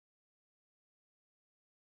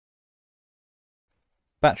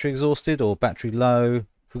battery exhausted or battery low,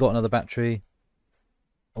 forgot another battery,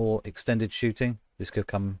 or extended shooting, this could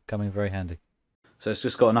come in very handy. So it's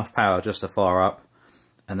just got enough power just to fire up,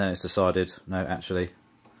 and then it's decided, no, actually,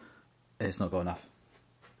 it's not got enough.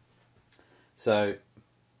 So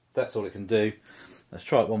that's all it can do. Let's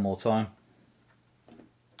try it one more time.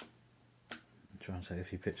 Try and take a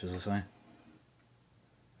few pictures or something.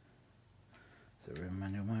 So we're in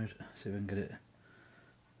manual mode, see if we can get it.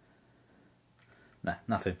 No,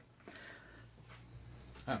 nothing.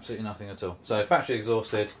 Absolutely nothing at all. So battery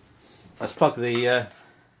exhausted. Let's plug the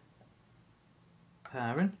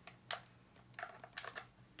power in.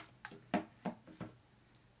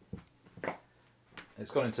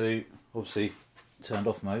 It's gone into, obviously, turned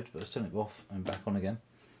off mode, but let's turn it off and back on again.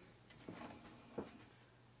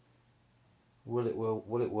 Will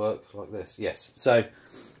it work like this? Yes. So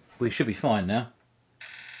we should be fine now.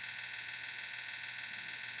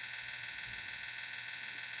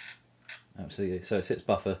 Absolutely. So it hits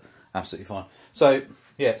buffer absolutely fine. So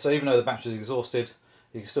yeah, so even though the battery is exhausted,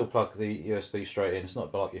 you can still plug the USB straight in. It's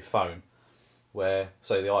not like your phone, where,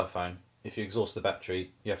 say the iPhone, if you exhaust the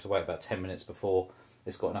battery, you have to wait about 10 minutes before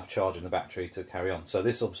it's got enough charge in the battery to carry on. So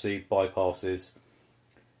this obviously bypasses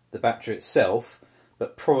the battery itself,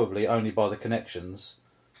 but probably only by the connections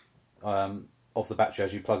of the battery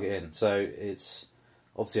as you plug it in. So it's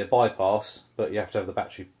obviously a bypass, but you have to have the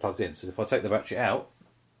battery plugged in. So if I take the battery out,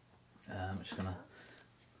 which is going to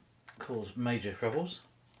cause major troubles,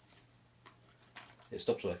 it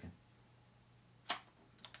stops working.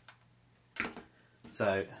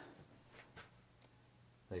 So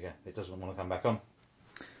there you go, it doesn't want to come back on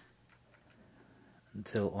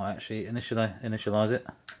until I actually initialise it.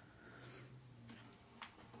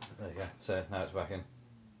 There you go, so now it's back in.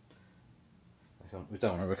 We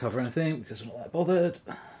don't want to recover anything because we're not that bothered.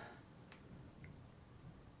 Okay,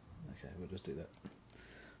 we'll just do that.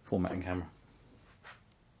 Formatting camera.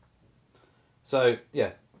 So yeah,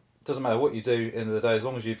 it doesn't matter what you do in the day, as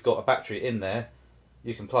long as you've got a battery in there,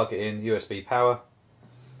 you can plug it in USB power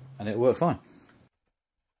and it'll work fine.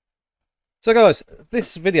 So guys,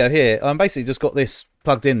 this video here, I'm basically just got this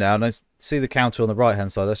plugged in now, and I see the counter on the right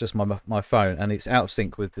hand side, that's just my phone, and it's out of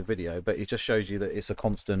sync with the video, but it just shows you that it's a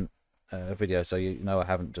constant video, so you know I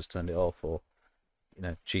haven't just turned it off or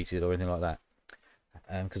cheated or anything like that,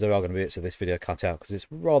 because there are going to be bits of this video cut out because it's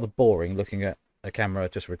rather boring looking at a camera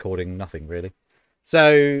just recording nothing really.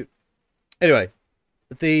 So anyway,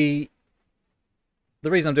 the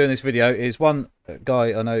reason I'm doing this video is one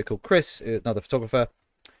guy I know called Chris, another photographer.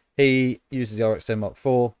 He uses the RX10 Mark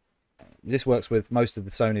IV. This works with most of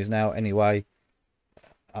the Sonys now anyway,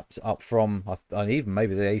 up from, even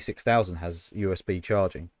maybe the A6000 has USB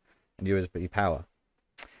charging and USB power.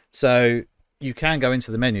 So you can go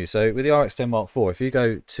into the menu. So with the RX10 Mark IV, if you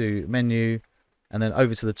go to menu and then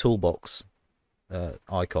over to the toolbox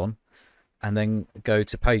icon and then go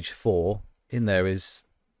to page 4, in there is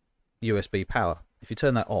USB power. If you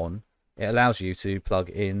turn that on, it allows you to plug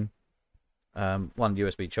in 1,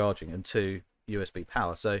 USB charging, and 2, USB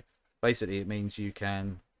power. So basically it means you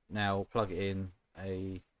can now plug in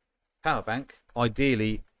a power bank,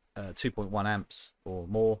 ideally 2.1 amps or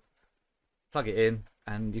more, plug it in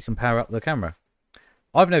and you can power up the camera.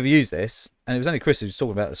 I've never used this, and it was only Chris who was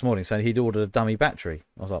talking about it this morning, saying he'd ordered a dummy battery.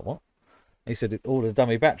 I was like, what? He said he'd ordered a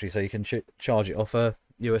dummy battery so you can charge it off a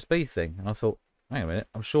USB thing, and I thought, hang on a minute,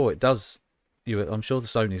 I'm sure it does. I'm sure the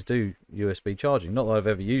Sonys do USB charging, not that I've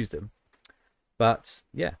ever used them. But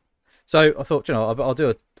yeah, so I thought, I'll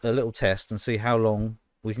do a little test and see how long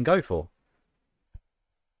we can go for.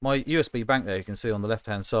 My USB bank there, you can see on the left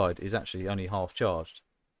hand side, is actually only half charged.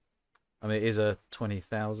 I mean, it is a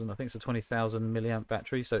 20,000, I think it's a 20,000 milliamp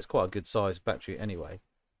battery, so it's quite a good size battery anyway.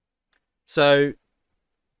 So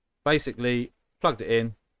basically plugged it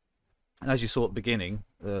in, and as you saw at the beginning,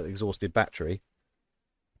 the exhausted battery,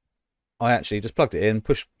 I actually just plugged it in,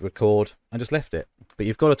 pushed record, and just left it. But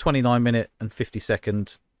you've got a 29-minute and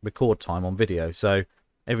 50-second record time on video, so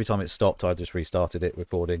every time it stopped, I just restarted it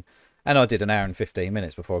recording, and I did an hour and 15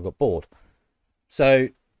 minutes before I got bored. So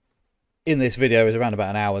in this video is around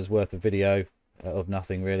about an hour's worth of video of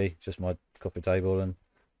nothing really, just my coffee table and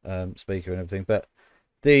speaker and everything. But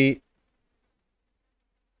it's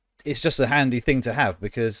just a handy thing to have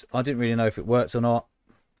because I didn't really know if it works or not.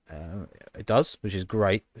 It does, which is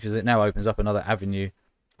great, because it now opens up another avenue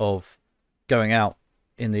of going out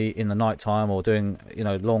in the night time, or doing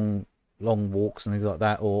long walks and things like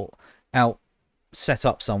that, or out set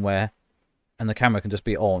up somewhere and the camera can just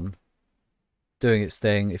be on doing its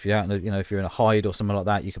thing. If you're out in if you're in a hide or something like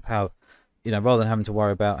that, you can power, rather than having to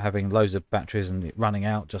worry about having loads of batteries and it running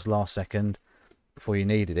out just last second, before you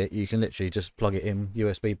needed it, you can literally just plug it in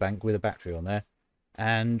USB bank with a battery on there,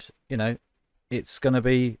 and you know, it's going to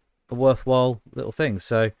be a worthwhile little thing.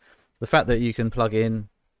 So the fact that you can plug in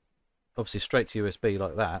obviously straight to USB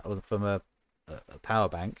like that, or from a power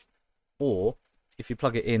bank, or if you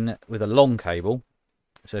plug it in with a long cable,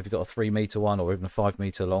 so if you've got a 3-meter one or even a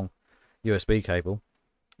 5-meter long USB cable,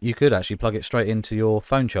 you could actually plug it straight into your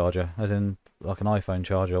phone charger, as in like an iPhone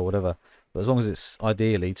charger or whatever, but as long as it's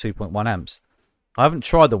ideally 2.1 amps. I haven't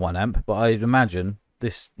tried the 1 amp, but I'd imagine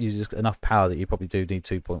this uses enough power that you probably do need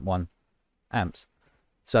 2.1 amps.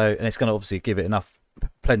 So, and it's going to obviously give it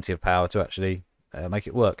plenty of power to actually make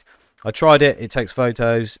it work. I tried it. It takes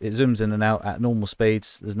photos. It zooms in and out at normal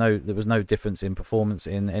speeds. There was no difference in performance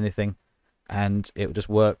in anything, and it just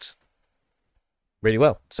worked really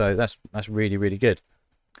well. So that's really, really good.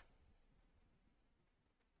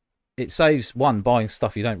 It saves, one, buying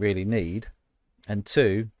stuff you don't really need, and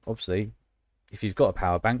two, obviously, if you've got a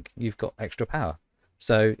power bank, you've got extra power.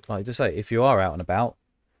 So, like I say, if you are out and about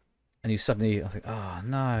and you suddenly, I think, oh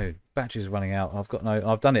no, battery's running out.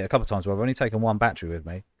 I've done it a couple of times where I've only taken one battery with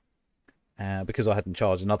me because I hadn't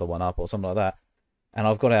charged another one up or something like that. And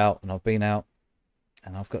I've got out and I've been out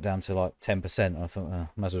and I've got down to like 10%. And I thought, oh,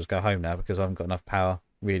 might as well just go home now because I haven't got enough power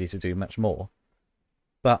really to do much more.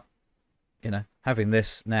 But, you know, having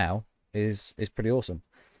this now is pretty awesome.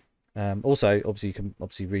 Also, obviously, you can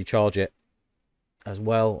recharge it as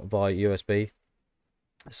well via USB.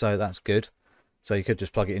 So that's good. So you could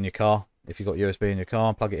just plug it in your car. If you've got USB in your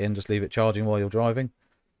car, plug it in, just leave it charging while you're driving.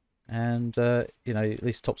 And, you know, at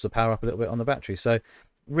least tops the power up a little bit on the battery. So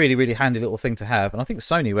really, really handy little thing to have. And I think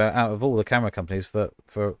Sony were, out of all the camera companies for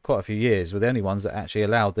quite a few years, were the only ones that actually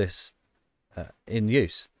allowed this in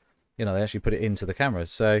use. You know, they actually put it into the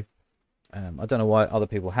cameras. So I don't know why other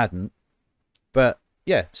people hadn't. But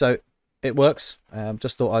yeah, so it works.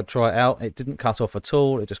 Just thought I'd try it out. It didn't cut off at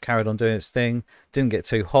all. It just carried on doing its thing. Didn't get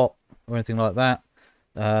too hot or anything like that.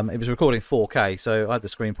 It was recording 4K, so I had the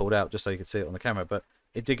screen pulled out just so you could see it on the camera. But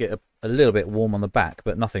it did get a little bit warm on the back,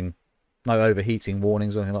 but nothing, no overheating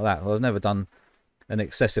warnings or anything like that. Well, I've never done an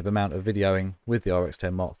excessive amount of videoing with the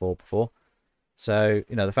RX10 Mark IV before. So,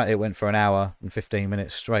 you know, the fact it went for an hour and 15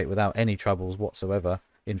 minutes straight without any troubles whatsoever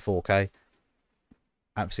in 4K,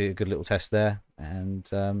 absolutely a good little test there, and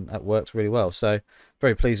that works really well. So,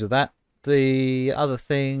 very pleased with that. The other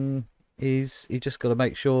thing is you just got to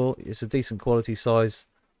make sure it's a decent quality size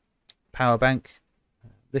power bank.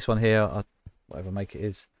 This one here, whatever make it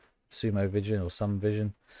is, Sumo Vision or Some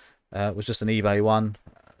Vision, was just an eBay one.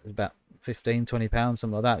 It was about £15–20,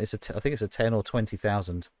 something like that. I think it's a 10 or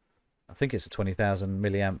 20,000. I think it's a 20,000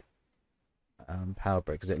 milliamp power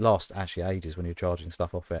brick, because it lasts actually ages when you're charging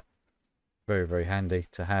stuff off it. Very, very handy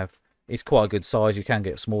to have. It's quite a good size. You can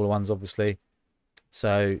get smaller ones, obviously.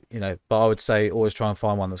 So, you know, but I would say always try and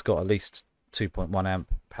find one that's got at least 2.1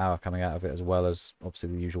 amp power coming out of it, as well as obviously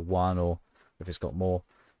the usual one, or if it's got more.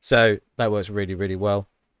 So that works really, really well.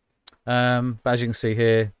 But as you can see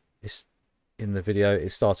here, it's in the video,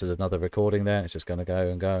 it started another recording there. It's just going to go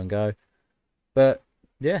and go and go. But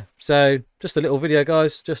yeah, so just a little video,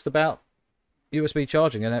 guys, just about USB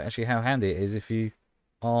charging and actually how handy it is if you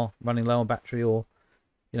are running low on battery, or,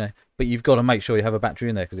 you know, but you've got to make sure you have a battery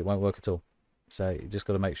in there because it won't work at all. So you just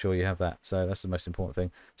got to make sure you have that. So that's the most important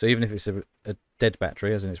thing. So even if it's a dead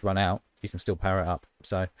battery, as in it's run out, you can still power it up.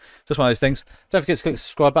 So just one of those things. Don't forget to click the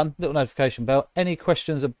subscribe button, little notification bell. Any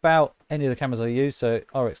questions about any of the cameras I use, so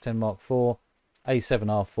RX10 Mark IV,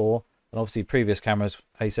 A7R4, and obviously previous cameras,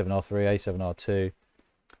 A7R3,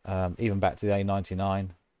 A7R2, even back to the A99,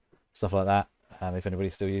 stuff like that. If anybody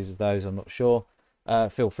still uses those, I'm not sure.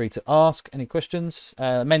 Feel free to ask any questions.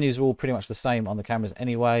 Menus are all pretty much the same on the cameras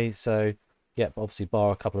anyway, so yeah, obviously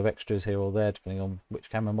bar a couple of extras here or there depending on which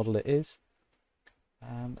camera model it is.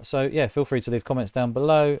 So yeah, feel free to leave comments down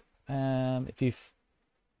below. If you've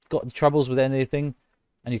got any troubles with anything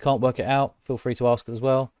and you can't work it out, feel free to ask as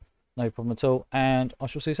well. No problem at all, and I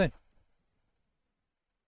shall see you soon.